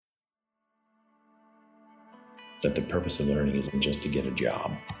that the purpose of learning isn't just to get a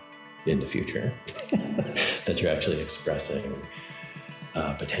job in the future, that you're actually expressing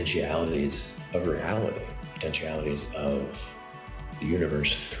potentialities of reality, potentialities of the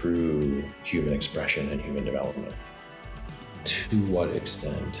universe through human expression and human development. To what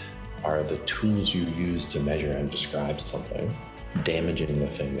extent are the tools you use to measure and describe something damaging the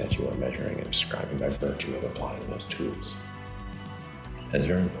thing that you are measuring and describing by virtue of applying those tools? It's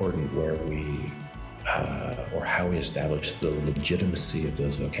very important where we, or how we establish the legitimacy of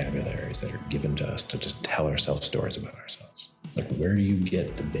those vocabularies that are given to us to just tell ourselves stories about ourselves. Like, where do you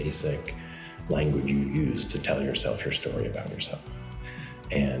get the basic language you use to tell yourself your story about yourself?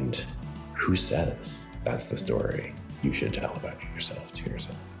 And who says that's the story you should tell about yourself to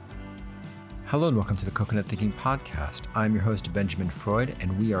yourself? Hello and welcome to the Coconut Thinking Podcast. I'm your host, Benjamin Freud,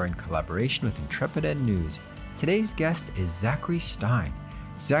 and we are in collaboration with Intrepid Ed News. Today's guest is Zachary Stein.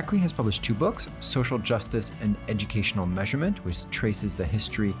 Zachary has published 2 books, Social Justice and Educational Measurement, which traces the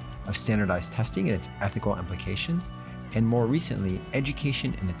history of standardized testing and its ethical implications, and more recently,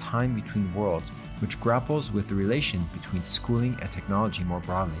 Education in a Time Between Worlds, which grapples with the relation between schooling and technology more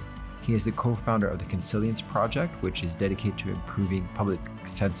broadly. He is the co-founder of the Consilience Project, which is dedicated to improving public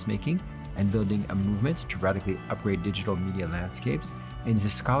sense-making and building a movement to radically upgrade digital media landscapes, and is a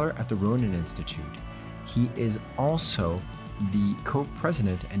scholar at the Ronin Institute. He is also the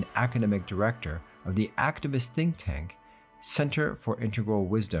co-president and academic director of the activist think tank Center for Integral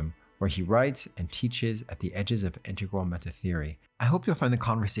Wisdom, where he writes and teaches at the edges of integral meta-theory. I hope you'll find the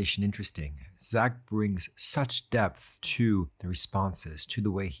conversation interesting. Zach brings such depth to the responses, to the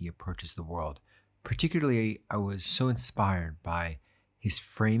way he approaches the world. Particularly, I was so inspired by his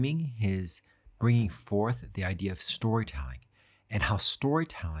framing, his bringing forth the idea of storytelling, and how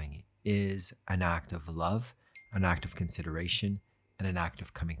storytelling is an act of love, an act of consideration, and an act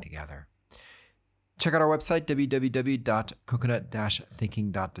of coming together. Check out our website,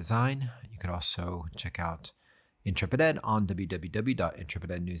 www.coconut-thinking.design. You can also check out Intrepid Ed on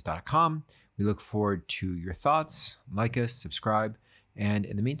www.intrepidednews.com. We look forward to your thoughts. Like us, subscribe, and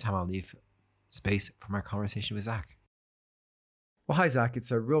in the meantime, I'll leave space for my conversation with Zach. Well, hi, Zach.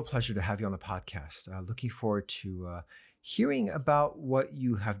 It's a real pleasure to have you on the podcast. Looking forward to hearing about what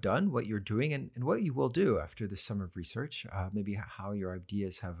you have done, what you're doing, and what you will do after this summer of research. Maybe how your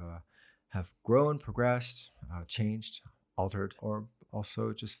ideas have grown, progressed, changed, altered, or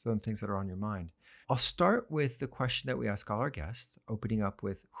also just some things that are on your mind. I'll start with the question that we ask all our guests, opening up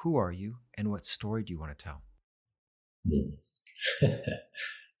with, who are you and what story do you want to tell?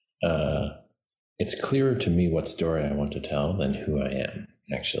 It's clearer to me what story I want to tell than who I am,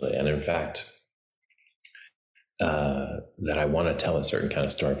 actually. And in fact, that I want to tell a certain kind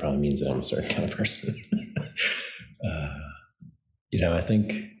of story probably means that I'm a certain kind of person. I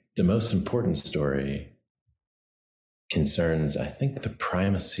think the most important story concerns, I think, the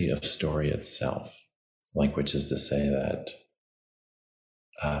primacy of story itself, which is to say that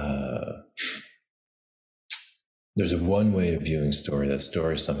there's one way of viewing story, that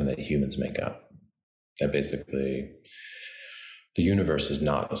story is something that humans make up. That basically the universe is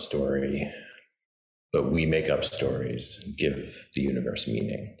not a story, but we make up stories and give the universe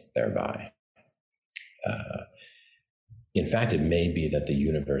meaning thereby. In fact, it may be that the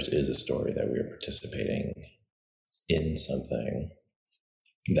universe is a story, that we are participating in something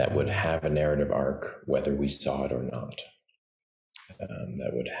that would have a narrative arc, whether we saw it or not.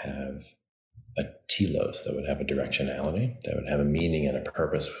 That would have a telos, that would have a directionality, that would have a meaning and a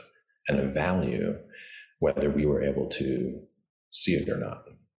purpose and a value, whether we were able to see it or not.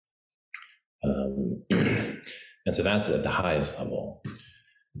 And so that's at the highest level.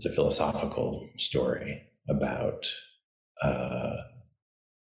 It's a philosophical story about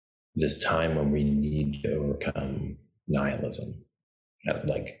this time when we need to overcome nihilism at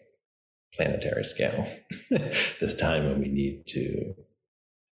planetary scale. This time when we need to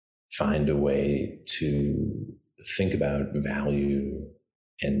find a way to think about value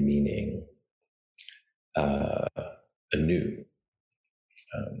and meaning anew.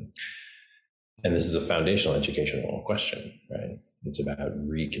 And this is a foundational educational question, right? It's about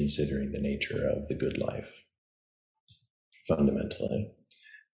reconsidering the nature of the good life, fundamentally,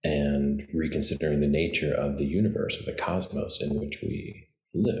 and reconsidering the nature of the universe, or the cosmos in which we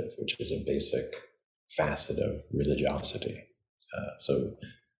live, which is a basic facet of religiosity. So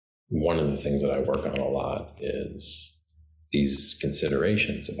one of the things that I work on a lot is these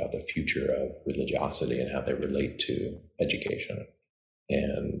considerations about the future of religiosity and how they relate to education.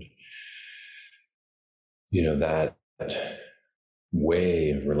 And that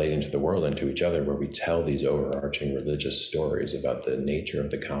way of relating to the world and to each other, where we tell these overarching religious stories about the nature of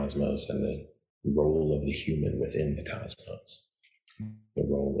the cosmos and the role of the human within the cosmos, the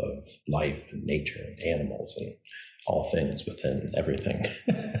role of life and nature and animals and all things within everything.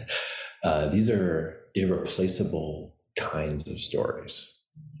 These are irreplaceable kinds of stories,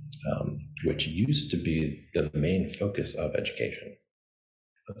 which used to be the main focus of education,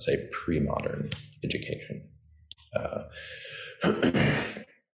 let's say pre-modern education.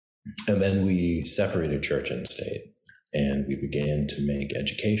 And then we separated church and state, and we began to make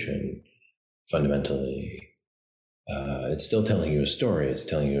education fundamentally, it's still telling you a story. It's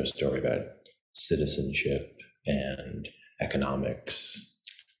telling you a story about citizenship and economics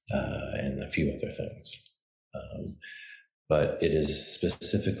and a few other things. But it is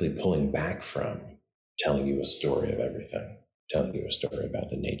specifically pulling back from telling you a story of everything, telling you a story about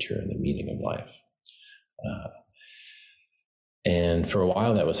the nature and the meaning of life. And for a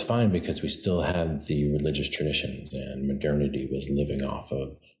while that was fine because we still had the religious traditions, and modernity was living off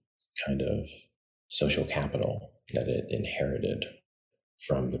of kind of social capital that it inherited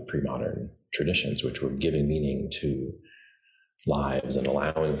from the pre-modern traditions, which were giving meaning to lives and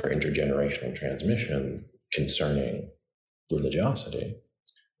allowing for intergenerational transmission concerning religiosity,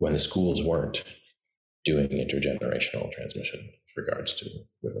 when the schools weren't doing intergenerational transmission with regards to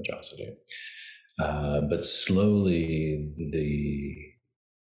religiosity. But slowly the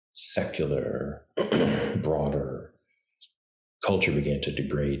secular, broader culture began to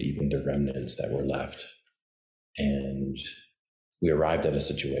degrade even the remnants that were left. And we arrived at a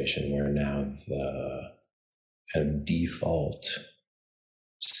situation where now the kind of default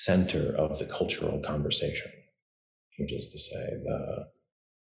center of the cultural conversation, which is to say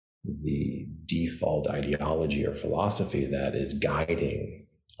the default ideology or philosophy that is guiding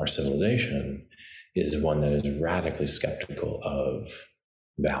our civilization, is one that is radically skeptical of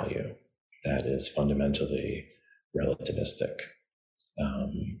value, that is fundamentally relativistic,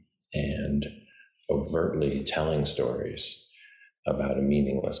 and overtly telling stories about a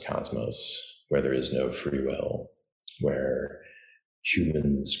meaningless cosmos where there is no free will, where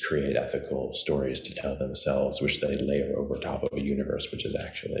humans create ethical stories to tell themselves, which they layer over top of a universe which is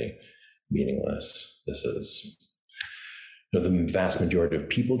actually meaningless. This is, the vast majority of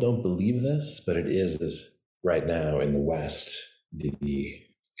people don't believe this, but it is right now in the West the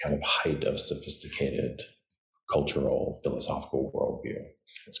kind of height of sophisticated cultural, philosophical worldview.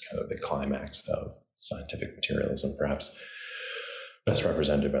 It's kind of the climax of scientific materialism, perhaps best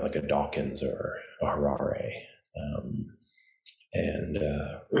represented by like a Dawkins or a Harari.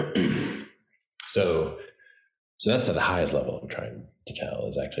 So that's at the highest level I'm trying to tell,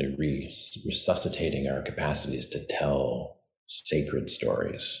 is actually resuscitating our capacities to tell sacred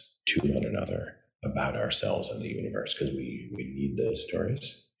stories to one another about ourselves and the universe, because we need those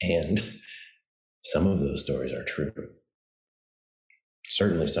stories. And some of those stories are true.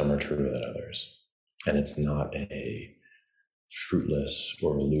 Certainly some are truer than others. And it's not a fruitless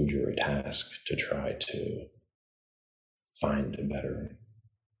or illusory task to try to find a better,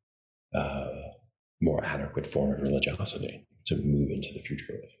 more adequate form of religiosity to move into the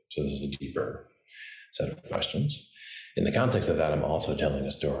future with. So this is a deeper set of questions. In the context of that, I'm also telling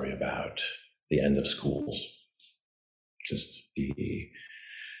a story about the end of schools. Just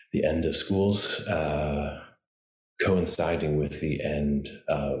the end of schools coinciding with the end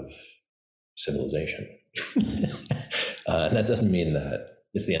of civilization. And that doesn't mean that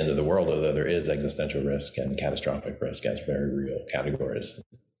it's the end of the world, although there is existential risk and catastrophic risk as very real categories,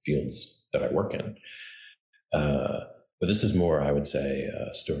 fields that I work in. But this is more, I would say,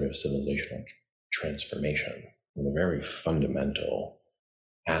 a story of civilizational transformation, the very fundamental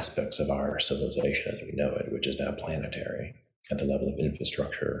aspects of our civilization as we know it, which is now planetary at the level of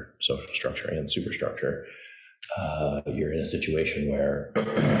infrastructure, social structure, and superstructure. You're in a situation where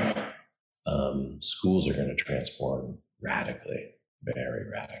schools are going to transform radically, very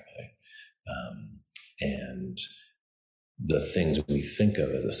radically. And the things we think of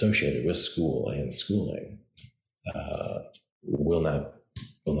as associated with school and schooling will not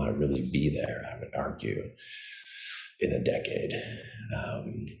really be there, I would argue, in a decade.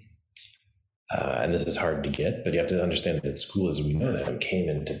 And this is hard to get, but you have to understand that school as we know them came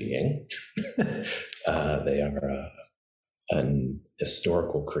into being. They are an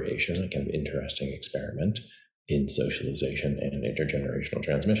historical creation, a kind of interesting experiment in socialization and intergenerational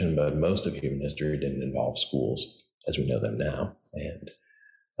transmission, but most of human history didn't involve schools as we know them now. And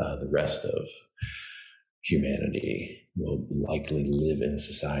the rest of humanity will likely live in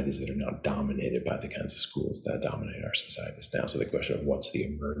societies that are not dominated by the kinds of schools that dominate our societies now. So the question of what's the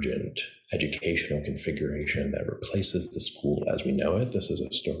emergent educational configuration that replaces the school as we know it, this is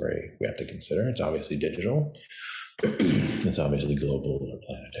a story we have to consider. It's obviously digital. It's obviously global or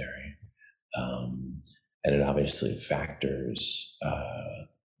planetary. And it obviously factors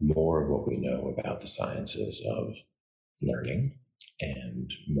more of what we know about the sciences of learning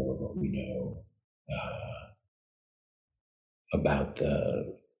and more of what we know about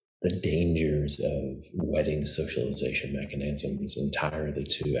the dangers of wedding socialization mechanisms entirely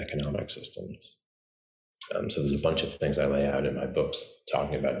to economic systems. So there's a bunch of things I lay out in my books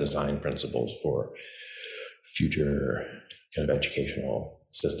talking about design principles for future kind of educational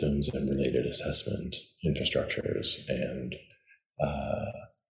systems and related assessment infrastructures. And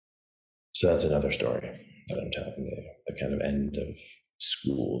so that's another story that I'm telling, the kind of end of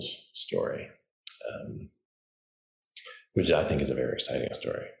schools story, which I think is a very exciting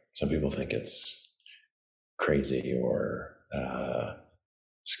story. Some people think it's crazy or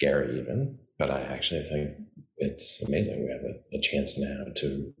scary even, but I actually think it's amazing. We have a chance now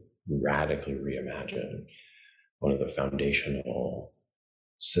to radically reimagine one of the foundational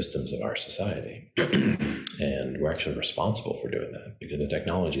systems of our society. And we're actually responsible for doing that because the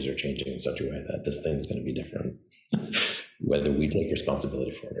technologies are changing in such a way that this thing is going to be different, whether we take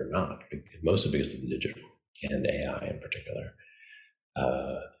responsibility for it or not, mostly because of the digital and AI in particular.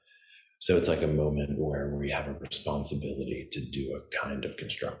 So it's like a moment where we have a responsibility to do a kind of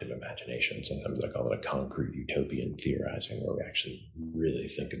constructive imagination. Sometimes I call it a concrete utopian theorizing, where we actually really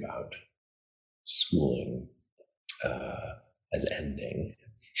think about schooling as ending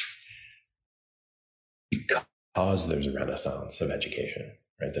because there's a renaissance of education,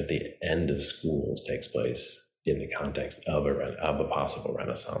 right? That the end of schools takes place in the context of a possible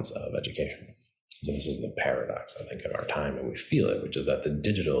renaissance of education. So this is the paradox, I think, of our time, and we feel it, which is that the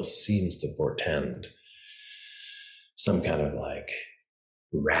digital seems to portend some kind of like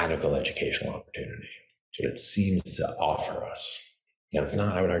radical educational opportunity. So it seems to offer us. Now, it's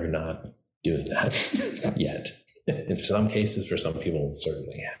not, I would argue, not doing that yet. In some cases, for some people, it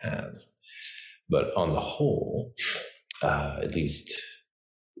certainly has. But on the whole, at least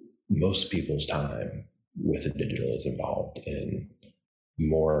most people's time with the digital is involved in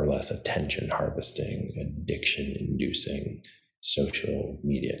more or less attention harvesting, addiction inducing social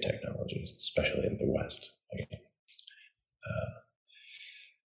media technologies, especially in the West.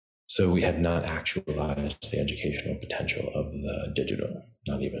 So we have not actualized the educational potential of the digital,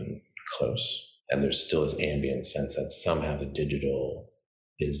 not even close. And there's still this ambient sense that somehow the digital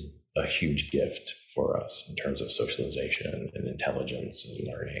is a huge gift for us in terms of socialization and intelligence and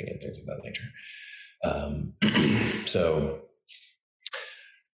learning and things of that nature. So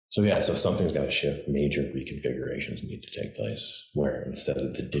something's got to shift. Major reconfigurations need to take place where instead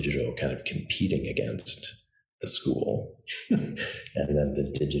of the digital kind of competing against the school and then the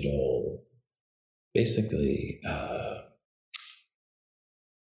digital basically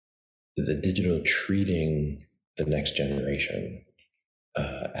the digital treating the next generation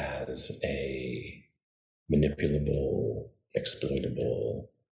as a manipulable,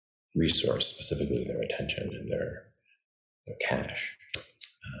 exploitable resource, specifically their attention and their cash.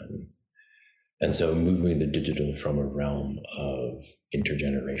 And so moving the digital from a realm of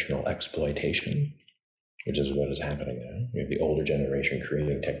intergenerational exploitation, which is what is happening now. We have the older generation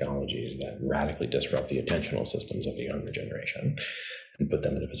creating technologies that radically disrupt the attentional systems of the younger generation and put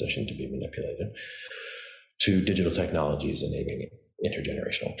them in a position to be manipulated, to digital technologies enabling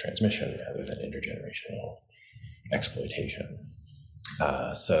intergenerational transmission rather than intergenerational exploitation.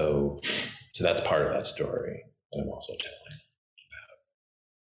 So that's part of that story that I'm also telling.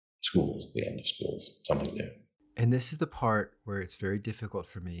 Schools, the end of schools, something new. And this is the part where it's very difficult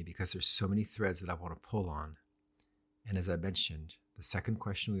for me because there's so many threads that I want to pull on. And as I mentioned, the second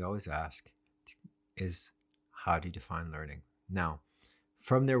question we always ask is, how do you define learning? Now,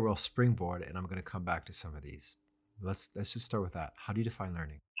 from there, we'll springboard, and I'm going to come back to some of these. Let's just start with that. How do you define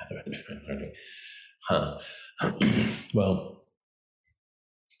learning? How do I define learning? Well,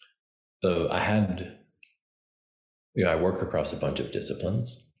 I work across a bunch of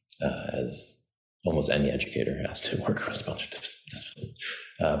disciplines. As almost any educator has to work across a bunch of disciplines.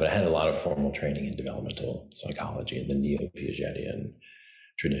 But I had a lot of formal training in developmental psychology and the neo-Piagetian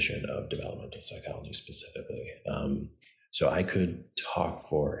tradition of developmental psychology specifically. So I could talk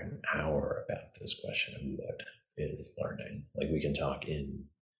for an hour about this question of what is learning. Like we can talk in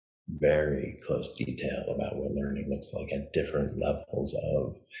very close detail about what learning looks like at different levels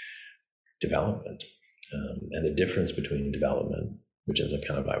of development. And the difference between development, which is a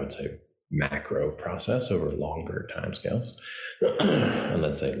kind of, I would say, macro process over longer timescales, and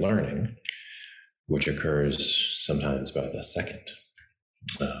let's say learning, which occurs sometimes by the second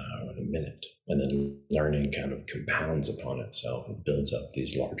or the minute, and then learning kind of compounds upon itself and builds up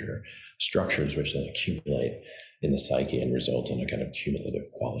these larger structures, which then accumulate in the psyche and result in a kind of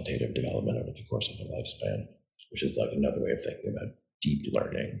cumulative qualitative development over the course of the lifespan, which is like another way of thinking about deep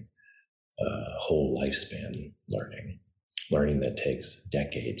learning, whole lifespan learning that takes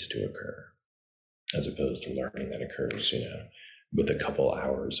decades to occur, as opposed to learning that occurs, with a couple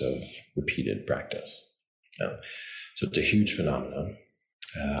hours of repeated practice. So it's a huge phenomenon.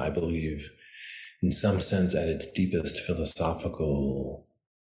 I believe, in some sense, at its deepest philosophical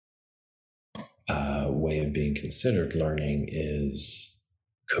way of being considered, learning is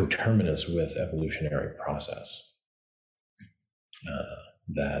coterminous with evolutionary process.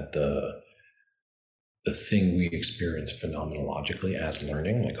 That the thing we experience phenomenologically as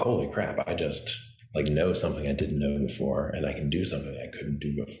learning, like, holy crap, I just know something I didn't know before, and I can do something I couldn't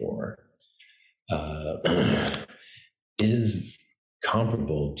do before, is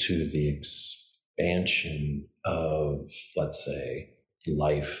comparable to the expansion of, let's say,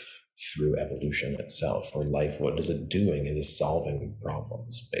 life through evolution itself, or life, what is it doing? It is solving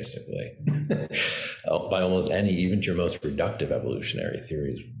problems, basically. By almost any, even your most reductive evolutionary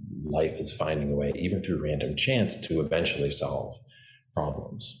theories, life is finding a way, even through random chance, to eventually solve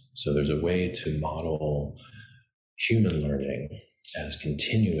problems. So there's a way to model human learning as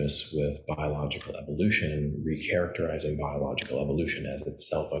continuous with biological evolution, recharacterizing biological evolution as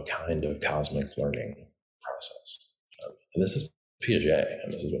itself a kind of cosmic learning process. And this is Piaget,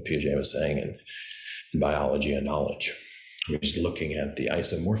 and this is what Piaget was saying in Biology and Knowledge. He's looking at the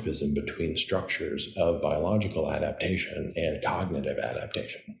isomorphism between structures of biological adaptation and cognitive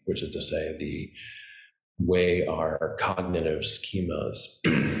adaptation, which is to say the way our cognitive schemas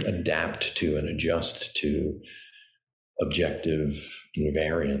adapt to and adjust to objective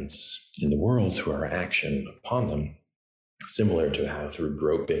invariance in the world through our action upon them, similar to how through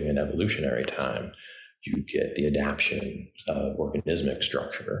groping in evolutionary time, you get the adaptation of organismic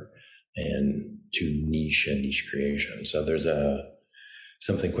structure and to niche and niche creation. So there's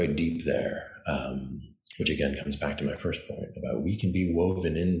something quite deep there, which again comes back to my first point about we can be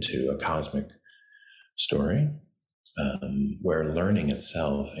woven into a cosmic story where learning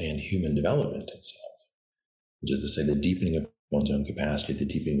itself and human development itself, which is to say the deepening of one's own capacity, the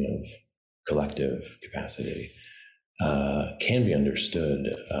deepening of collective capacity, can be understood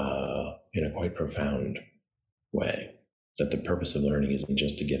in a quite profound way. That the purpose of learning isn't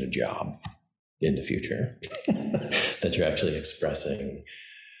just to get a job in the future, that you're actually expressing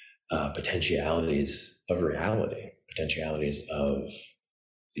potentialities of reality, potentialities of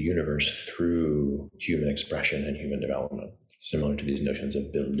the universe through human expression and human development, similar to these notions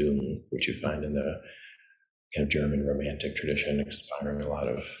of Bildung, which you find in the kind of German romantic tradition, inspiring a lot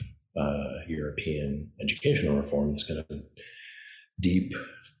of European educational reform, this kind of deep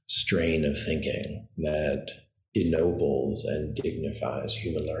strain of thinking that ennobles and dignifies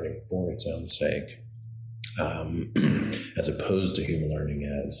human learning for its own sake, as opposed to human learning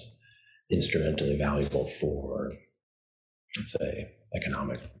as instrumentally valuable for, let's say,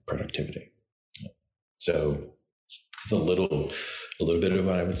 economic productivity. So it's a little bit of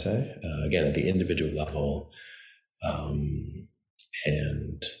what I would say, again, at the individual level,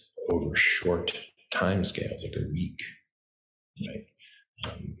 and over short time scales, like a week, right?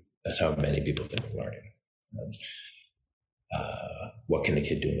 That's how many people think of learning. What can the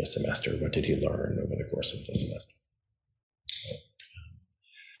kid do in a semester? What did he learn over the course of the semester?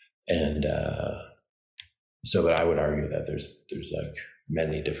 And but I would argue that there's like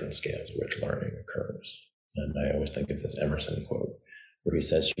many different scales at which learning occurs. And I always think of this Emerson quote where he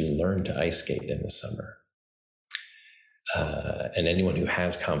says, "You learn to ice skate in the summer." And anyone who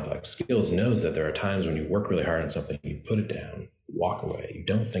has complex skills knows that there are times when you work really hard on something, you put it down, walk away, you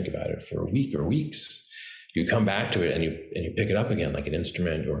don't think about it for a week or weeks. You come back to it and you pick it up again, like an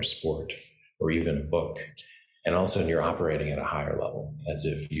instrument or a sport or even a book. And all of a sudden you're operating at a higher level, as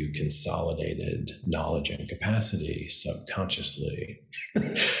if you consolidated knowledge and capacity subconsciously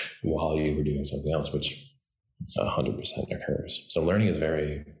while you were doing something else, which 100% occurs. So learning is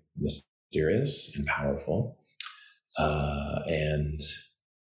very mysterious and powerful.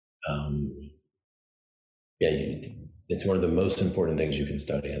 It's one of the most important things you can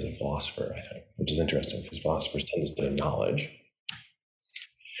study as a philosopher, I think, which is interesting because philosophers tend to study knowledge,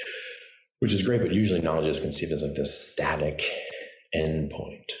 which is great, but usually knowledge is conceived as like this static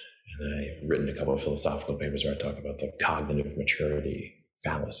endpoint. And I've written a couple of philosophical papers where I talk about the cognitive maturity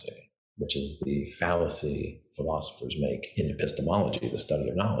fallacy, which is the fallacy philosophers make in epistemology, the study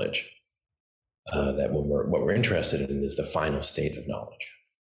of knowledge, that what we're interested in is the final state of knowledge,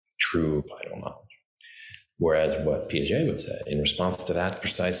 true final knowledge. Whereas what Piaget would say in response to that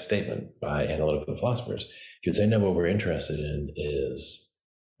precise statement by analytical philosophers, he would say, no, what we're interested in is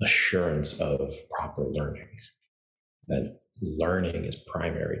assurance of proper learning. that learning is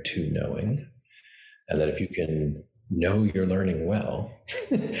primary to knowing, and that if you can know you're learning well,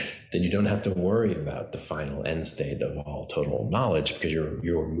 then you don't have to worry about the final end state of all total knowledge, because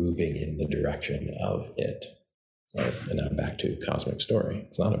you're moving in the direction of it. Right? And now back to Cosmic Story.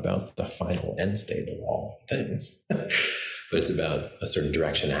 It's not about the final end state of all things, but it's about a certain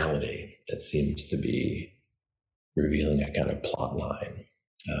directionality that seems to be revealing a kind of plot line.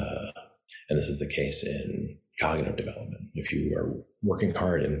 And this is the case in cognitive development. If you are working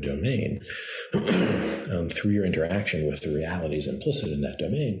hard in a domain, through your interaction with the realities implicit in that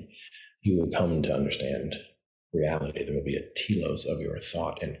domain, you will come to understand reality. There will be a telos of your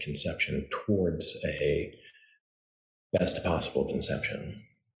thought and conception towards a best possible conception.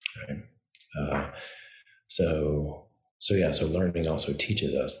 Right? So learning also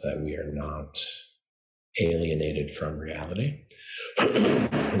teaches us that we are not alienated from reality.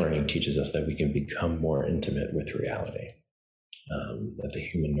 Learning teaches us that we can become more intimate with reality, that the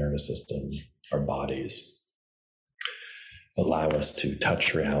human nervous system, our bodies, allow us to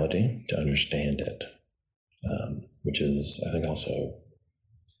touch reality, to understand it, which is, I think, also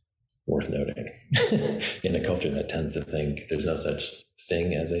worth noting. In a culture that tends to think there's no such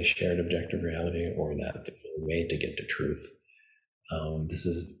thing as a shared objective reality, or that the way to get to truth, this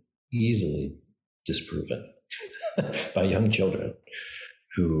is easily disproven by young children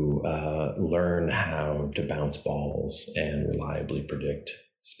who learn how to bounce balls and reliably predict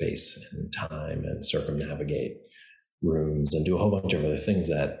space and time and circumnavigate rooms and do a whole bunch of other things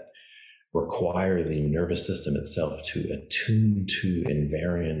that require the nervous system itself to attune to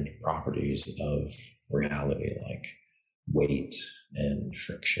invariant properties of reality, like weight and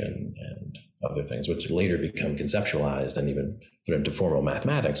friction and other things, which later become conceptualized and even put into formal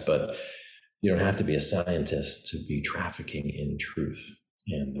mathematics. But you don't have to be a scientist to be trafficking in truth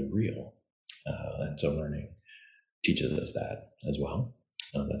and the real. And so learning teaches us that as well.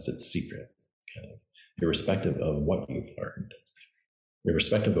 That's its secret, kind of, irrespective of what you've learned.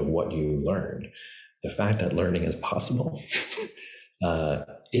 Irrespective of what you learned, the fact that learning is possible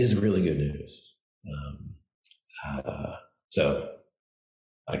is really good news. So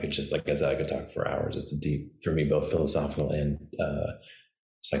I could just, like I said, I could talk for hours. It's a deep, for me, both philosophical and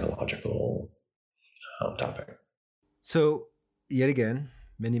psychological topic. So yet again,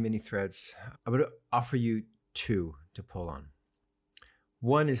 many threads. I'm going to offer you two to pull on.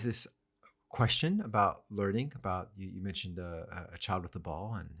 One is this question about learning, about you mentioned a child with a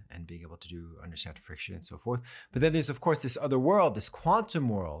ball and being able to understand friction and so forth. But then there's, of course, this other world, this quantum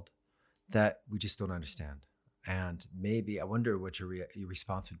world that we just don't understand. And maybe I wonder what your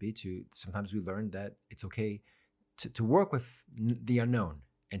response would be to, sometimes we learn that it's okay to work with the unknown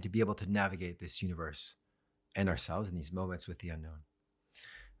and to be able to navigate this universe and ourselves in these moments with the unknown.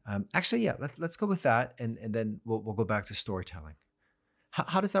 Let's go with that, and then we'll go back to storytelling.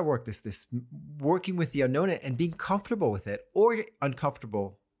 How does that work? This working with the unknown and being comfortable with it, or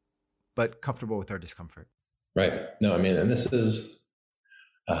uncomfortable, but comfortable with our discomfort. Right. No, I mean, and this is,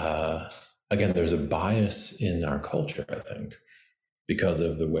 again, there's a bias in our culture, I think, because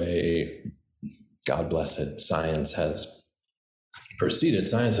of the way, God bless it, science has proceeded.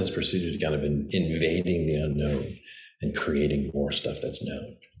 Science has proceeded kind of in invading the unknown and creating more stuff that's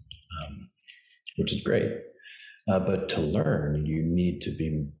known, which is great. But to learn, you need to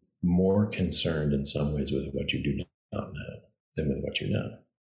be more concerned in some ways with what you do not know than with what you know.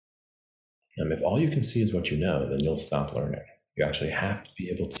 If all you can see is what you know, then you'll stop learning. You actually have to be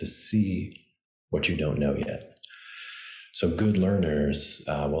able to see what you don't know yet. So good learners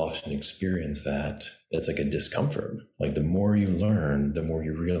will often experience that. It's like a discomfort. Like the more you learn, the more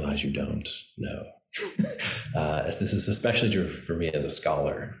you realize you don't know. This is especially true for me as a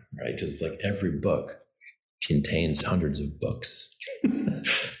scholar, right? Because it's like every book contains hundreds of books,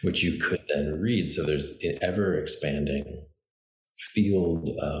 which you could then read. So there's an ever expanding field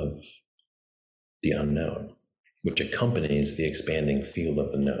of the unknown, which accompanies the expanding field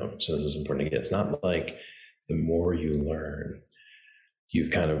of the known. So this is important to get. It's not like the more you learn,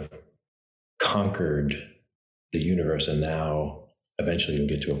 you've kind of conquered the universe, and now eventually you'll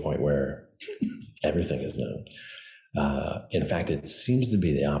get to a point where everything is known. In fact, it seems to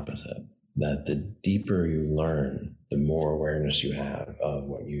be the opposite, that the deeper you learn, the more awareness you have of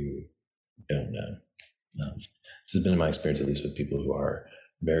what you don't know. This has been my experience, at least with people who are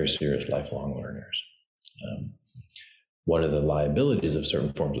very serious lifelong learners. One of the liabilities of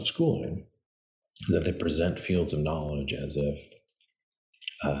certain forms of schooling is that they present fields of knowledge as if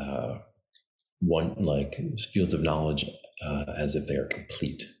fields of knowledge as if they are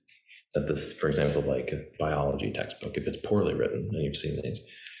complete. That this, for example, like a biology textbook, if it's poorly written, and you've seen these,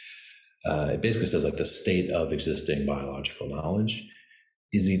 It basically says like the state of existing biological knowledge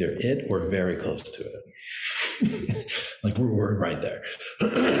is either it or very close to it. Like we're right there.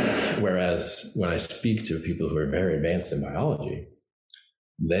 Whereas when I speak to people who are very advanced in biology,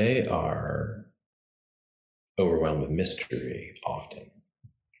 they are overwhelmed with mystery often.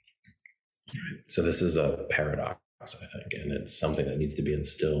 So this is a paradox, I think, and it's something that needs to be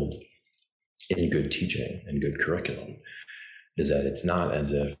instilled in good teaching and good curriculum, is that it's not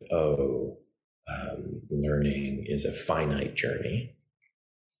as if, learning is a finite journey,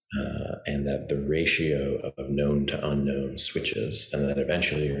 and that the ratio of known to unknown switches, and that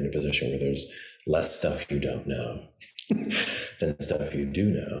eventually you're in a position where there's less stuff you don't know than stuff you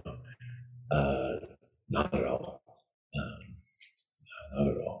do know. Not at all. Not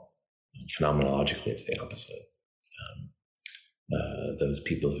at all. Phenomenologically, it's the opposite. Those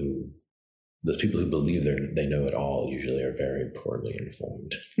people who believe they know it all usually are very poorly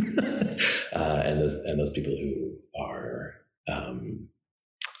informed, and those people who are,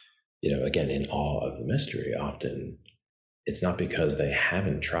 again, in awe of the mystery, often it's not because they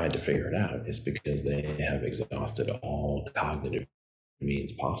haven't tried to figure it out; it's because they have exhausted all cognitive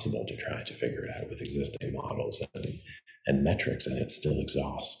means possible to try to figure it out with existing models and metrics, and it still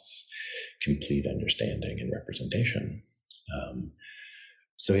exhausts complete understanding and representation.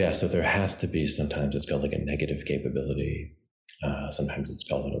 So there has to be, sometimes it's called like a negative capability. Sometimes it's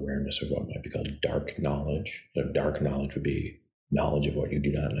called an awareness of what might be called dark knowledge. Dark knowledge would be knowledge of what you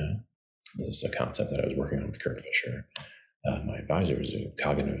do not know. This is a concept that I was working on with Kurt Fisher. My advisor is a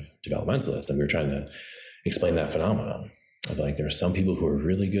cognitive developmentalist, and we were trying to explain that phenomenon of like, there are some people who are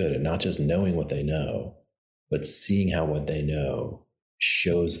really good at not just knowing what they know, but seeing how what they know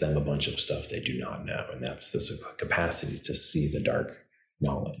shows them a bunch of stuff they do not know. And that's this capacity to see the dark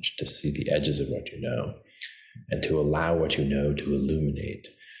knowledge, to see the edges of what you know, and to allow what you know to illuminate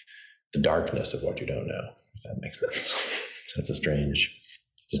the darkness of what you don't know, if that makes sense. So it's a strange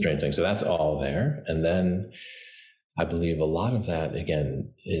thing. So that's all there. And then I believe a lot of that,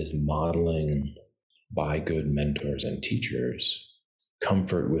 again, is modeling by good mentors and teachers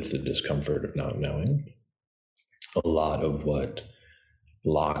comfort with the discomfort of not knowing. A lot of what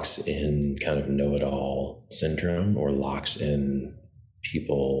locks in kind of know-it-all syndrome, or locks in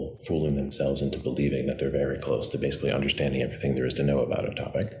people fooling themselves into believing that they're very close to basically understanding everything there is to know about a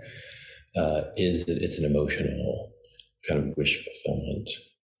topic, is that it's an emotional kind of wish fulfillment,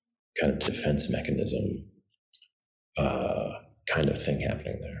 kind of defense mechanism kind of thing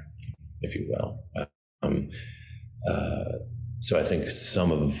happening there, if you will. So I think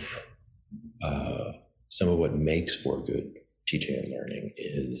some of what makes for good teaching and learning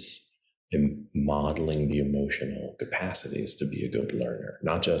is modeling the emotional capacities to be a good learner,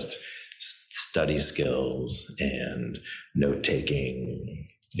 not just study skills and note taking,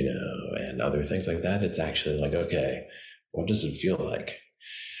 and other things like that. It's actually like, okay, what does it feel like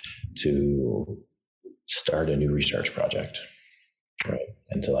to start a new research project, right?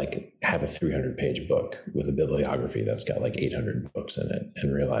 And to like have a 300-page book with a bibliography that's got like 800 books in it,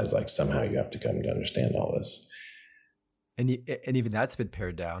 and realize like somehow you have to come to understand all this. And even that's been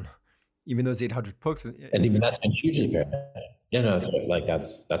pared down. Even those 800 books. And even that's been hugely pared down. Yeah, no, it's like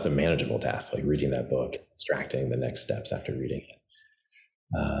that's a manageable task, like reading that book, extracting the next steps after reading it.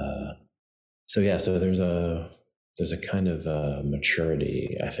 So there's a kind of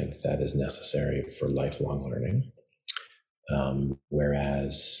maturity, I think, that is necessary for lifelong learning.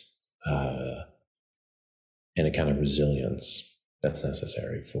 Whereas, and a kind of resilience that's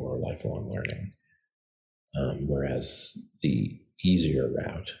necessary for lifelong learning. Whereas the easier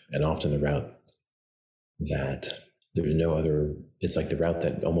route, and often the route that there's no other, it's like the route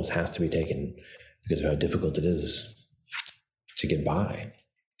that almost has to be taken because of how difficult it is to get by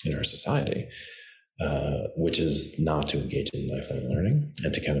in our society, which is not to engage in lifelong learning,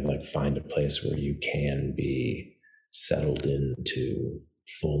 and to kind of like find a place where you can be settled into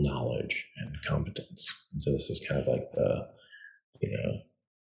full knowledge and competence. And so this is kind of like the,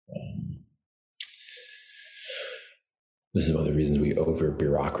 this is one of the reasons we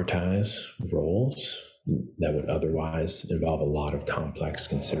over-bureaucratize roles that would otherwise involve a lot of complex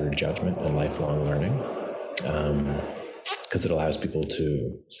considered judgment and lifelong learning, because it allows people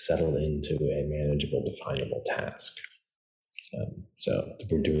to settle into a manageable, definable task. So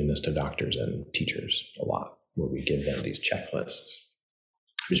we're doing this to doctors and teachers a lot, where we give them these checklists,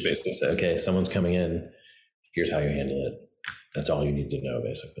 which basically say, okay, someone's coming in, here's how you handle it. That's all you need to know,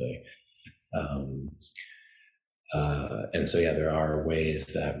 basically. And so, there are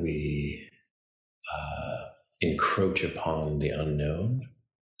ways that we encroach upon the unknown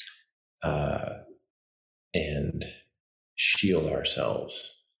and shield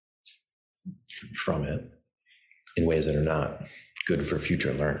ourselves from it in ways that are not good for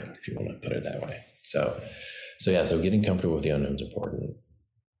future learning, if you want to put it that way. So getting comfortable with the unknown is important,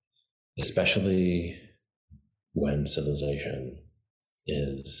 especially when civilization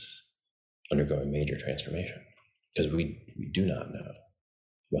is undergoing major transformation, because we do not know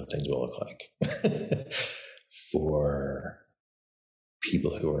what things will look like. For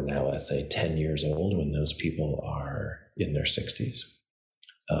people who are now, let's say, 10 years old, when those people are in their 60s,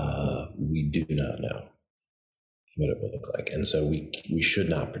 we do not know what it will look like. And so we should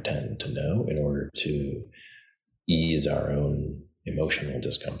not pretend to know in order to ease our own emotional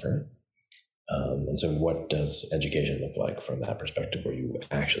discomfort. And so what does education look like from that perspective, where you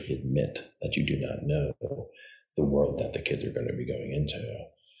actually admit that you do not know the world that the kids are going to be going into?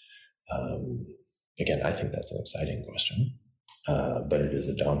 Again, I think that's an exciting question, but it is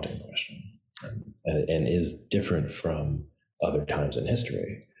a daunting question, and is different from other times in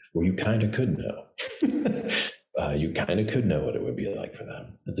history where you kind of could know. You kind of could know what it would be like for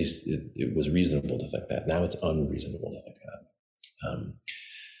them. At least it was reasonable to think that. Now it's unreasonable to think that.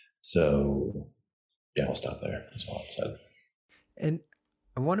 So yeah, I'll stop there. That's all it said. And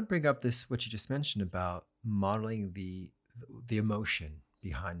I want to bring up what you just mentioned about modeling the emotion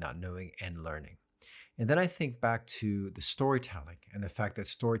behind not knowing and learning. And then I think back to the storytelling and the fact that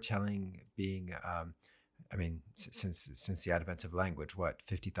storytelling being, since the advent of language,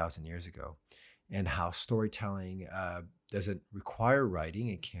 50,000 years ago, and how storytelling doesn't require writing,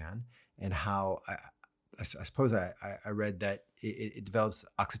 it can, and how I suppose I read that it develops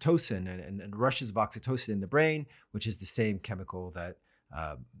oxytocin and rushes of oxytocin in the brain, which is the same chemical that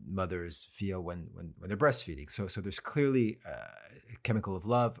mothers feel when they're breastfeeding. So there's clearly a chemical of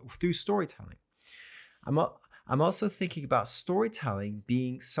love through storytelling. I'm also thinking about storytelling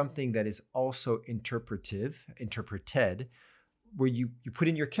being something that is also interpreted, where you put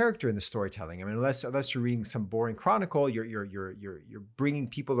in your character in the storytelling. I mean, unless you're reading some boring chronicle, you're bringing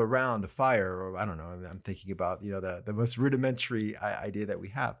people around a fire, or I don't know. I'm thinking about the most rudimentary idea that we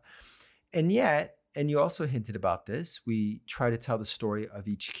have, and you also hinted about this. We try to tell the story of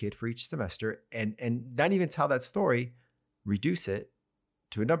each kid for each semester, and not even tell that story, reduce it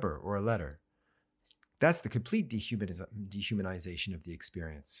to a number or a letter. That's the complete dehumanization of the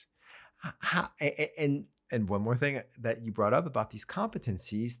experience. And one more thing that you brought up about these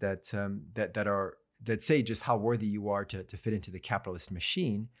competencies that say just how worthy you are to fit into the capitalist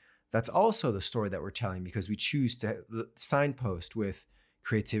machine. That's also the story that we're telling, because we choose to signpost with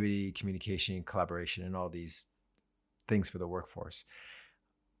creativity, communication, collaboration, and all these things for the workforce.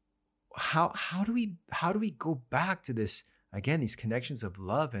 How do we go back to this again? These connections of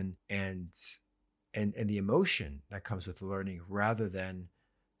love and the emotion that comes with learning, rather than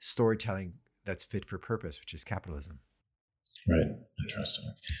storytelling that's fit for purpose, which is capitalism. Right.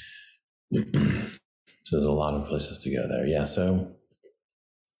 Interesting. So there's a lot of places to go there. Yeah. So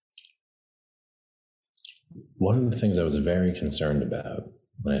one of the things I was very concerned about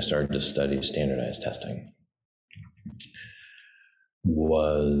when I started to study standardized testing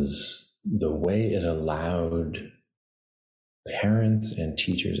was the way it allowed parents and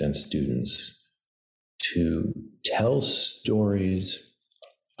teachers and students to tell stories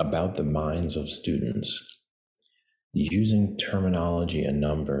about the minds of students using terminology and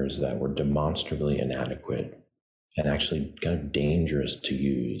numbers that were demonstrably inadequate and actually kind of dangerous to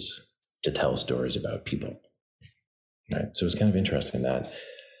use to tell stories about people. Right? So it's kind of interesting that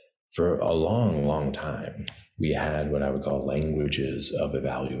for a long, long time, we had what I would call languages of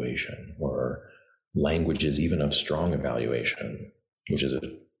evaluation, or languages even of strong evaluation, which is a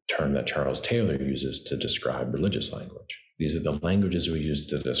term that Charles Taylor uses to describe religious language. These are the languages we use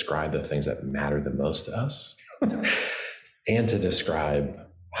to describe the things that matter the most to us and to describe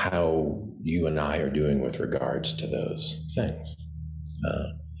how you and I are doing with regards to those things.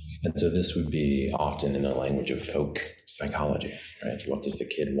 And so this would be often in the language of folk psychology, right? What does the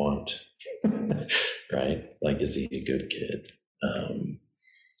kid want? Right? Like, is he a good kid?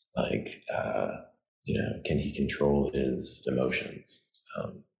 Can he control his emotions?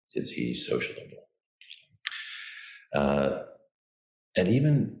 Is he sociable? And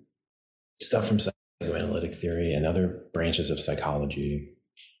even stuff from psychoanalytic theory and other branches of psychology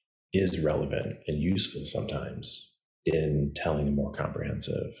is relevant and useful sometimes in telling a more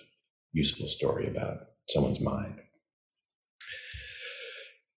comprehensive, useful story about someone's mind.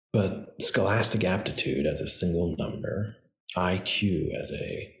 But scholastic aptitude as a single number, IQ as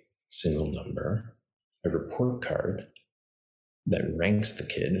a single number, a report card that ranks the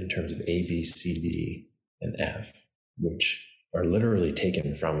kid in terms of A, B, C, D, and F, which are literally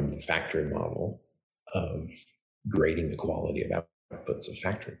taken from the factory model of grading the quality of outputs of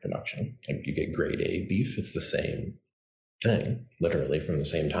factory production. Like you get grade A beef, it's the same thing, literally from the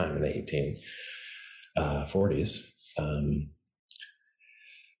same time in the 1840s.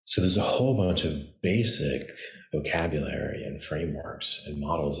 So there's a whole bunch of basic vocabulary and frameworks and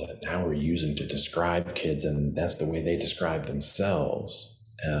models that now we're using to describe kids, and that's the way they describe themselves.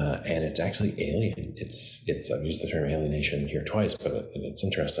 And it's actually alien. It's I've used the term alienation here twice, but it's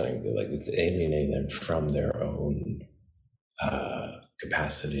interesting. Like it's alienating them from their own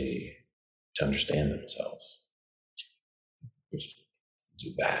capacity to understand themselves, which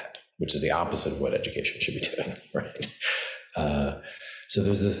is bad. Which is the opposite of what education should be doing, right? So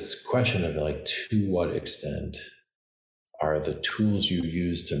there's this question of like, to what extent are the tools you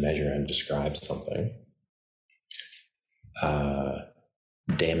use to measure and describe something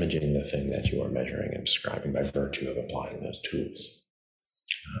damaging the thing that you are measuring and describing by virtue of applying those tools?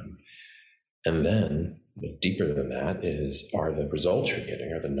 And then deeper than that is, are the results you're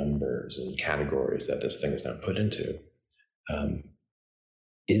getting, are the numbers and categories that this thing is now put into,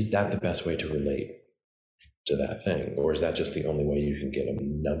 is that the best way to relate to that thing? Or is that just the only way you can get a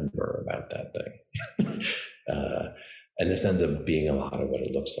number about that thing? And this ends up being a lot of what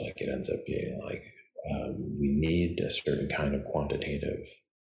it looks like. It ends up being like, we need a certain kind of quantitative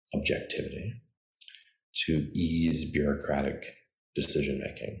objectivity to ease bureaucratic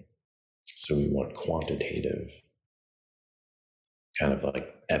decision-making. So we want quantitative kind of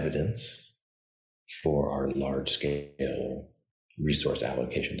like evidence for our large-scale resource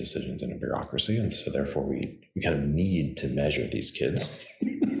allocation decisions in a bureaucracy. And so therefore we kind of need to measure these kids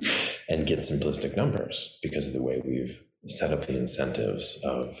and get simplistic numbers because of the way we've set up the incentives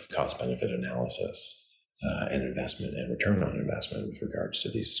of cost-benefit analysis and investment and return on investment with regards to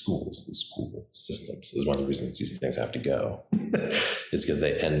these schools, the school systems. This is one of the reasons these things have to go. It's because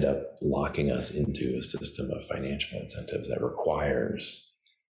they end up locking us into a system of financial incentives that requires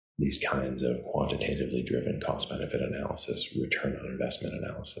these kinds of quantitatively driven cost-benefit analysis, return on investment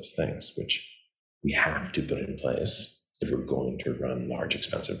analysis things, which we have to put in place if we're going to run large,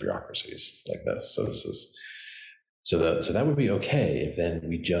 expensive bureaucracies like this. So that would be okay if then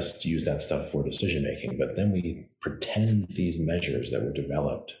we just use that stuff for decision-making, but then we pretend these measures that were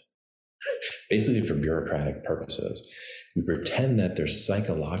developed basically for bureaucratic purposes, we pretend that they're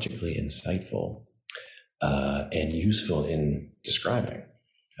psychologically insightful and useful in describing.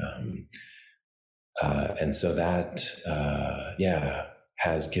 And so that,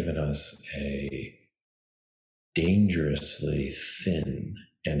 has given us a dangerously thin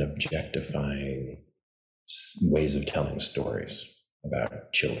and objectifying ways of telling stories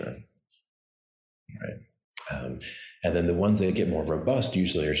about children, right? And then the ones that get more robust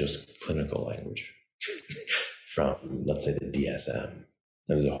usually are just clinical language from, let's say, the DSM.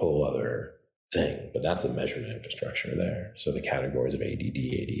 There's a whole other thing, but that's a measurement infrastructure there. So the categories of ADD,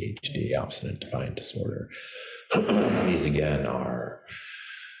 ADHD, obstinate defiant disorder, these again are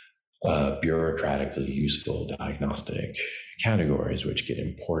bureaucratically useful diagnostic categories which get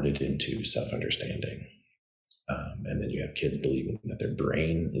imported into self-understanding. And then you have kids believing that their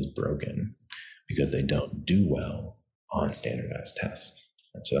brain is broken because they don't do well on standardized tests.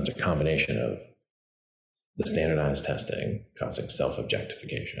 And so that's a combination of the standardized testing causing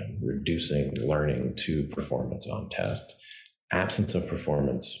self-objectification, reducing learning to performance on test. Absence of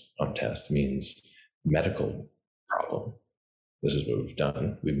performance on test means medical problem. This is what we've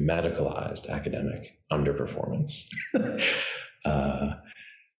done. We've medicalized academic underperformance.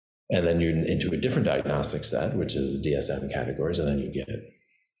 And then you're into a different diagnostic set, which is DSM categories, and then you get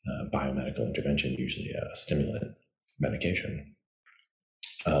biomedical intervention, usually a stimulant medication.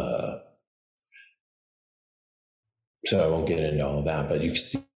 So I won't get into all of that, but you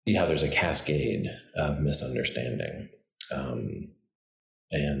see how there's a cascade of misunderstanding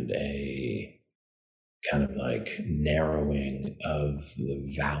and a kind of like narrowing of the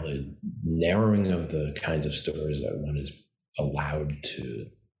kinds of stories that one is allowed to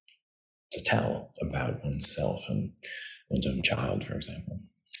tell about oneself and one's own child, for example.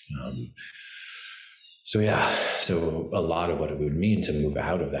 So a lot of what it would mean to move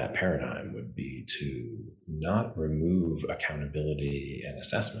out of that paradigm would be to not remove accountability and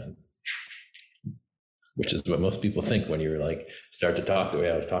assessment, which is what most people think when you like start to talk the way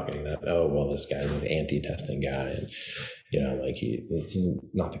I was talking, that, oh, well, this guy's an anti-testing guy. And, this is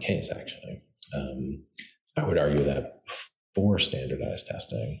not the case, actually. I would argue that before standardized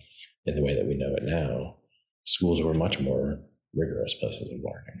testing, in the way that we know it now, schools were much more rigorous places of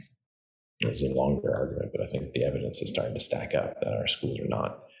learning. It's a longer argument, but I think the evidence is starting to stack up that our schools are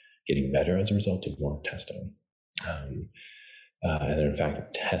not getting better as a result of more testing. And in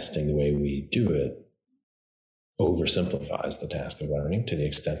fact, testing the way we do it oversimplifies the task of learning to the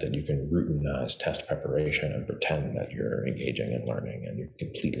extent that you can routinize test preparation and pretend that you're engaging in learning, and you've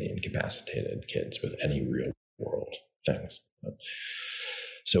completely incapacitated kids with any real world things.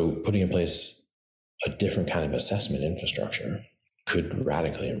 So putting in place a different kind of assessment infrastructure could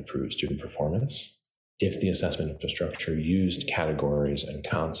radically improve student performance if the assessment infrastructure used categories and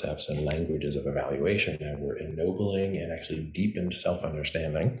concepts and languages of evaluation that were ennobling and actually deepened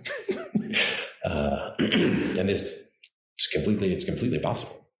self-understanding. And it's completely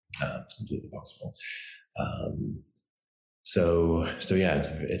possible. It's completely possible. So yeah,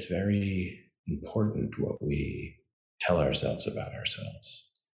 it's very important what we tell ourselves about ourselves.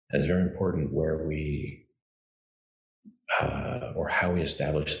 And it's very important where we or how we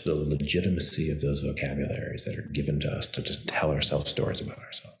establish the legitimacy of those vocabularies that are given to us to just tell ourselves stories about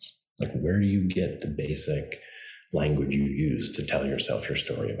ourselves. Like, where do you get the basic language you use to tell yourself your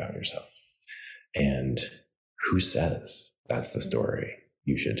story about yourself? And who says that's the story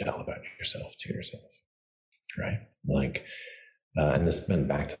you should tell about yourself to yourself, right? Like, and this went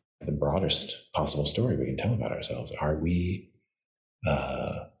back to the broadest possible story we can tell about ourselves. Are we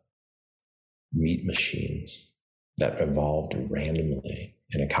meat machines that evolved randomly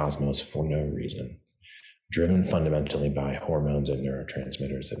in a cosmos for no reason, driven fundamentally by hormones and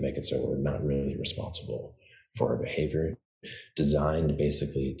neurotransmitters that make it so we're not really responsible for our behavior, designed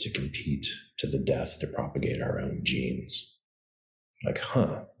basically to compete to the death to propagate our own genes? Like,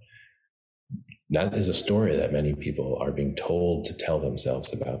 that is a story that many people are being told to tell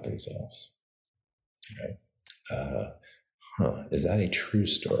themselves about themselves. Right? Is that a true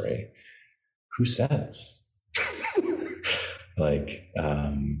story? Who says?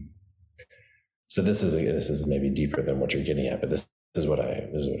 So this is maybe deeper than what you're getting at, but this is what I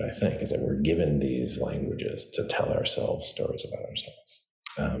think, is that we're given these languages to tell ourselves stories about ourselves.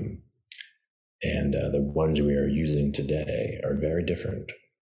 And the ones we are using today are very different.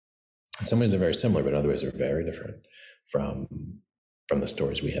 In some ways they're very similar, but in other ways they're very different from the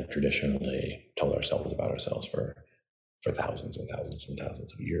stories we have traditionally told ourselves about ourselves for thousands and thousands and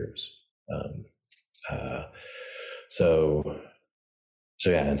thousands of years. So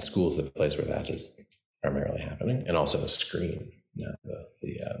yeah, and school's the place where that is primarily happening, and also the screen,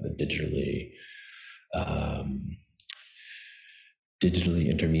 the digitally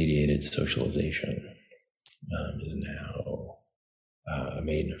intermediated socialization is now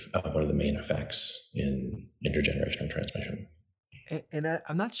one of the main effects in intergenerational transmission. And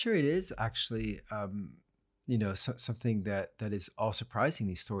I'm not sure it is actually, something that is all surprising,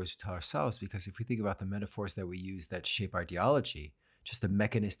 these stories we tell ourselves, because if we think about the metaphors that we use that shape our ideology, just the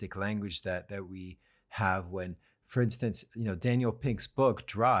mechanistic language that we have when, for instance, Daniel Pink's book,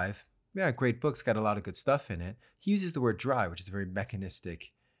 Drive, great book's got a lot of good stuff in it. He uses the word drive, which is a very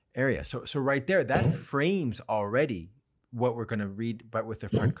mechanistic area. So right there, that frames already what we're going to read, but with the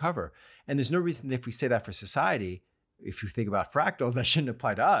front cover. And there's no reason that if we say that for society, if you think about fractals, that shouldn't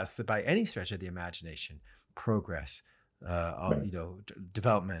apply to us by any stretch of the imagination. Progress,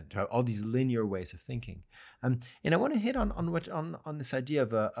 development, all these linear ways of thinking. And I want to hit on this idea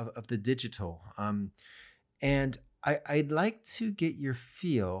of the digital. And I'd like to get your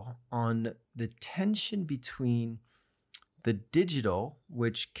feel on the tension between the digital,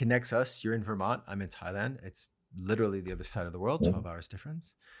 which connects us. You're in Vermont, I'm in Thailand. It's literally the other side of the world, 12 hours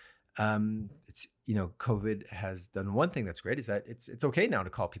difference. It's, COVID has done one thing that's great, is that it's okay now to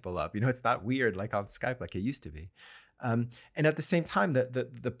call people up. It's not weird like on Skype like it used to be. And at the same time,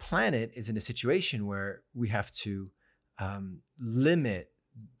 the planet is in a situation where we have to limit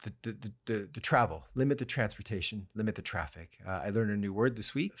the travel, limit the transportation, limit the traffic. I learned a new word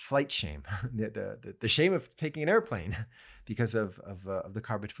this week: flight shame, the shame of taking an airplane because of the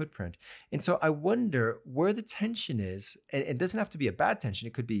carbon footprint. And so I wonder where the tension is, and it doesn't have to be a bad tension.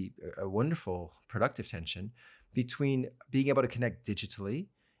 It could be a wonderful, productive tension between being able to connect digitally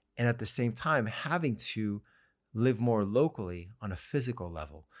and at the same time having to live more locally on a physical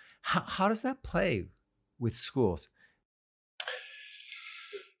level. How does that play with schools?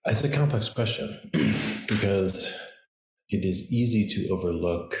 It's a complex question because it is easy to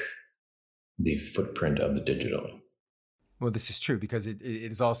overlook the footprint of the digital. Well, this is true because it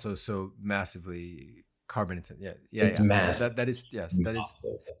is also so massively carbon intensive. Yeah, it's massive. That is, yes, that is.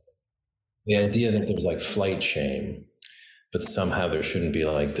 The idea that there's like flight shame, but somehow there shouldn't be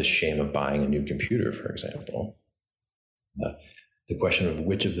like the shame of buying a new computer, for example. The question of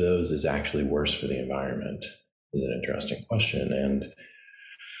which of those is actually worse for the environment is an interesting question. And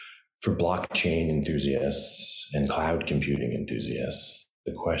for blockchain enthusiasts and cloud computing enthusiasts,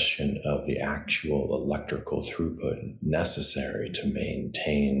 the question of the actual electrical throughput necessary to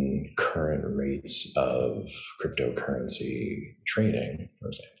maintain current rates of cryptocurrency trading, for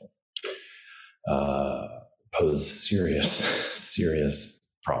example, pose serious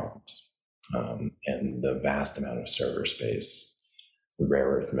problems. And the vast amount of server space, rare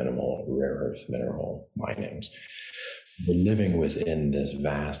earth mineral minings. We're living within this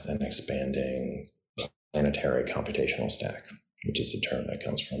vast and expanding planetary computational stack, which is a term that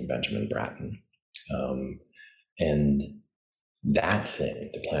comes from Benjamin Bratton. And that thing,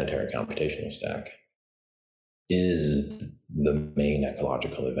 the planetary computational stack, is the main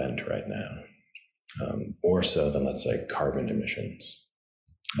ecological event right now. More so than, let's say, carbon emissions.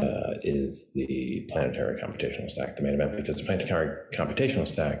 Is the planetary computational stack the main event, because the planetary computational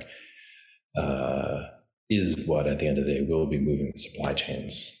stack is what, at the end of the day, will be moving the supply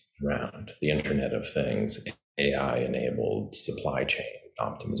chains around. The Internet of Things, AI-enabled supply chain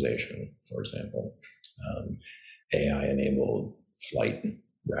optimization, for example, AI-enabled flight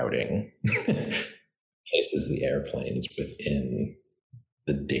routing places the airplanes within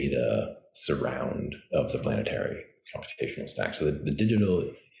the data surround of the planetary computational stack. So the digital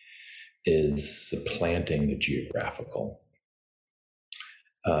is supplanting the geographical,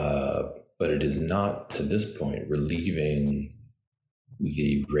 but it is not, to this point, relieving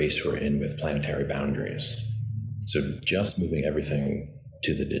the race we're in with planetary boundaries. So just moving everything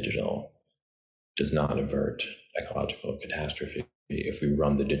to the digital does not avert ecological catastrophe if we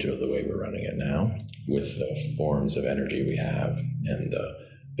run the digital the way we're running it now, with the forms of energy we have and the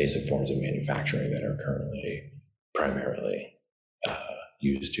basic forms of manufacturing that are currently primarily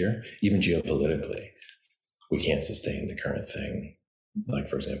used here. Even geopolitically, we can't sustain the current thing. Like,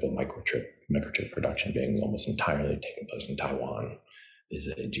 for example, microchip production being almost entirely taking place in Taiwan is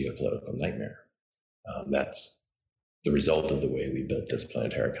a geopolitical nightmare. That's the result of the way we built this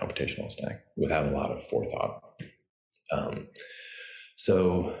planetary computational stack without a lot of forethought.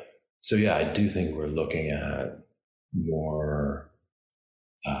 So yeah, I do think we're looking at more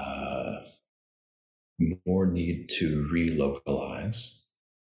need to relocalize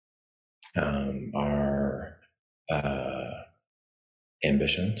our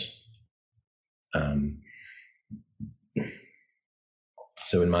ambitions.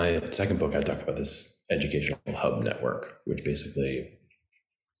 So in my second book, I talk about this educational hub network, which basically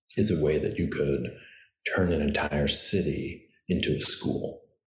is a way that you could turn an entire city into a school.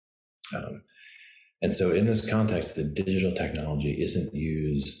 And so in this context, the digital technology isn't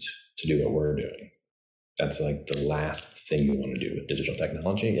used to do what we're doing. That's like the last thing you want to do with digital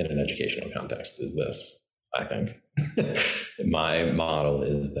technology in an educational context is this, I think. My model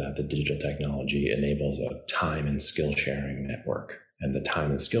is that the digital technology enables a time and skill sharing network. And the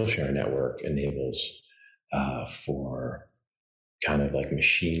time and skill sharing network enables for kind of like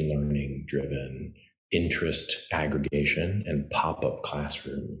machine learning driven interest aggregation and pop-up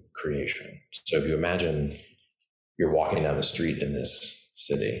classroom creation. So if you imagine you're walking down the street in this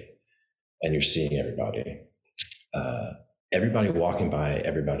city and you're seeing everybody walking by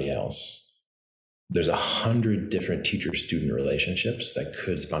everybody else, there's 100 different teacher-student relationships that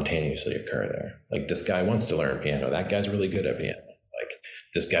could spontaneously occur there. Like, this guy wants to learn piano. That guy's really good at piano. Like,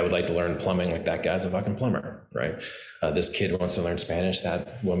 this guy would like to learn plumbing. Like, that guy's a fucking plumber, right? This kid wants to learn Spanish.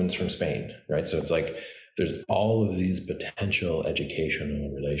 That woman's from Spain, right? So it's like, there's all of these potential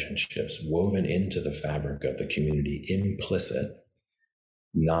educational relationships woven into the fabric of the community, implicit,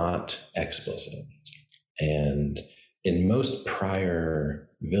 not explicit. And in most prior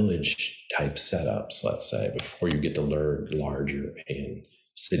village type setups, let's say, before you get to large European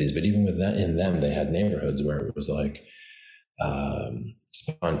cities, but even with that, in them, they had neighborhoods where it was like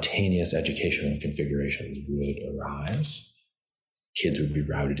spontaneous educational configurations would arise. Kids would be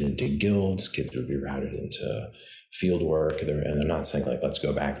routed into guilds, kids would be routed into field work. And I'm not saying like, let's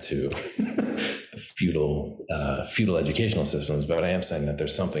go back to feudal educational systems, but I am saying that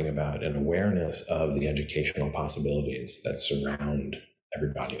there's something about an awareness of the educational possibilities that surround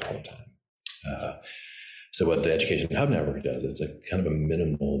everybody all the time. So what the Education Hub Network does, it's a kind of a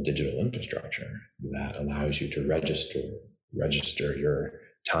minimal digital infrastructure that allows you to register your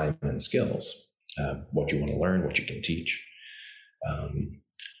time and skills, what you want to learn, what you can teach.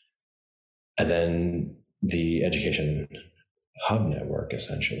 And then the Education Hub Network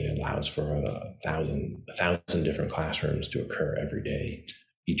essentially allows for 1,000 different classrooms to occur every day,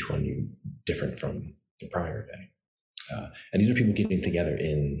 each one different from the prior day. And these are people getting together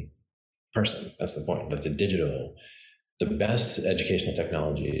in person. That's the point. That the best educational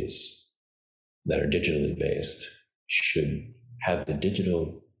technologies that are digitally based should have the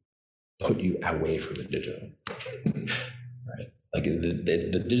digital put you away from the digital, right? Like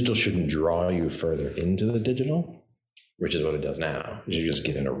the digital shouldn't draw you further into the digital, which is what it does now. You just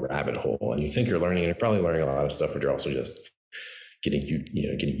get in a rabbit hole and you think you're learning, and you're probably learning a lot of stuff, but you're also just getting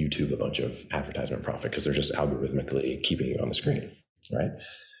YouTube a bunch of advertisement profit because they're just algorithmically keeping you on the screen, right?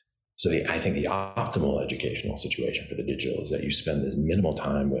 So I think the optimal educational situation for the digital is that you spend as minimal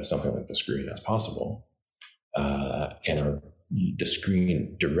time with something like the screen as possible, and the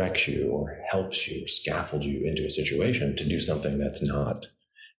screen directs you or helps you, scaffolds you into a situation to do something that's not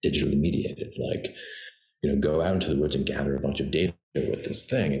digitally mediated. Like, go out into the woods and gather a bunch of data with this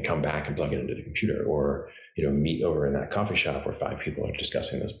thing and come back and plug it into the computer, or, meet over in that coffee shop where 5 people are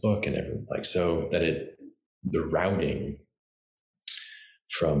discussing this book, and so that the routing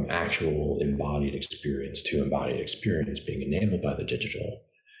from actual embodied experience to embodied experience being enabled by the digital,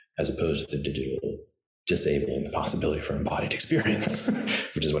 as opposed to the digital disabling the possibility for embodied experience,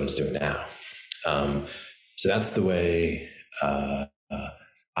 which is what it's doing now. So that's the way I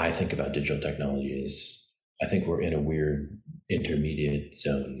think about digital technologies. I think we're in a weird intermediate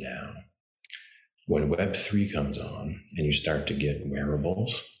zone now. When Web3 comes on and you start to get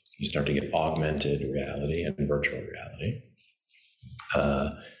wearables, you start to get augmented reality and virtual reality,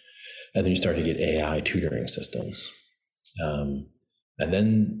 and then you start to get AI tutoring systems. And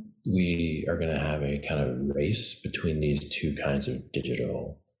then we are going to have a kind of race between these two kinds of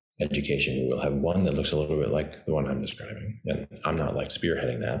digital education. We will have one that looks a little bit like the one I'm describing. And I'm not like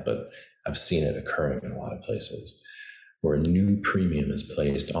spearheading that, but I've seen it occurring in a lot of places, where a new premium is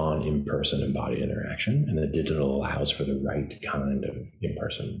placed on in-person embodied interaction, and the digital allows for the right kind of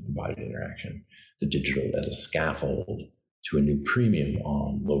in-person embodied interaction. The digital as a scaffold to a new premium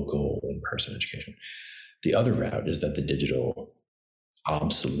on local in-person education. The other route is that the digital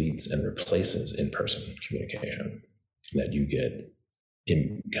obsoletes and replaces in-person communication, that you get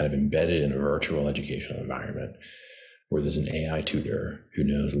kind of embedded in a virtual educational environment where there's an AI tutor who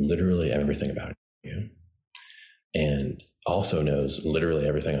knows literally everything about you and also knows literally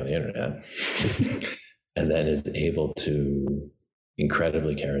everything on the internet and then is able to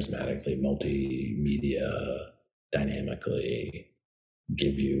incredibly charismatically, multimedia, dynamically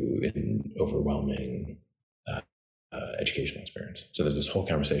give you an overwhelming educational experience. So there's this whole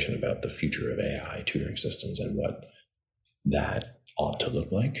conversation about the future of AI tutoring systems and what that ought to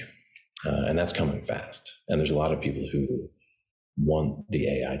look like. And that's coming fast. And there's a lot of people who want the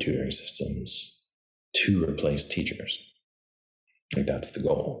AI tutoring systems to replace teachers. Like that's the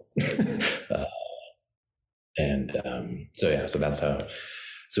goal. So that's how,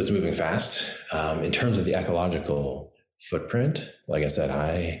 so it's moving fast. In terms of the ecological footprint, like I said,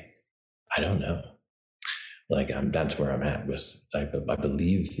 I don't know. Like that's where I'm at with, I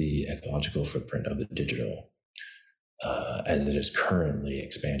believe the ecological footprint of the digital as it is currently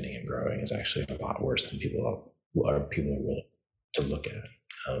expanding and growing is actually a lot worse than people are willing to look at.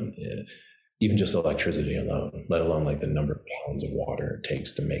 Even just electricity alone, let alone like the number of gallons of water it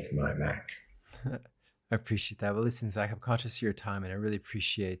takes to make my Mac. I appreciate that. Well, listen, Zach, I'm conscious of your time, and I really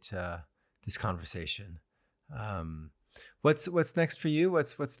appreciate this conversation. What's next for you?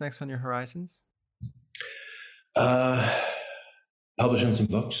 What's next on your horizons? Publishing some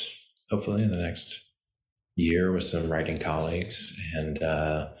books, hopefully in the next year with some writing colleagues, and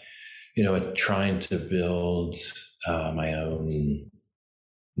trying to build my own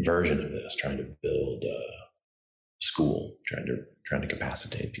version of this, trying to build a school, trying to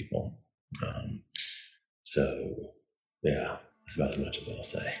capacitate people. So yeah, that's about as much as I'll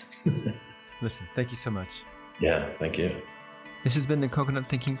say. Listen, thank you so much. Yeah, thank you. This has been the Coconut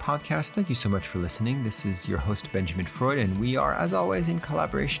Thinking Podcast. Thank you so much for listening. This is your host, Benjamin Freud, and we are, as always, in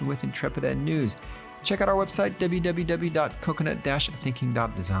collaboration with Intrepid Ed News. Check out our website,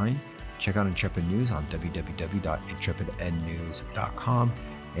 www.coconut-thinking.design. Check out Intrepid News on www.intrepidednews.com.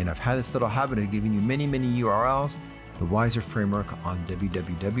 And I've had this little habit of giving you many, many URLs. The Wiser Framework on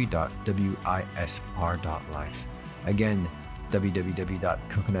www.wisr.life. Again,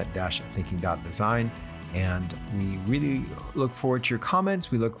 www.coconut-thinking.design. And we really look forward to your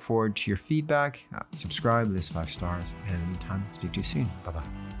comments. We look forward to your feedback. Subscribe, list 5 stars. And in the meantime, speak to you soon. Bye-bye.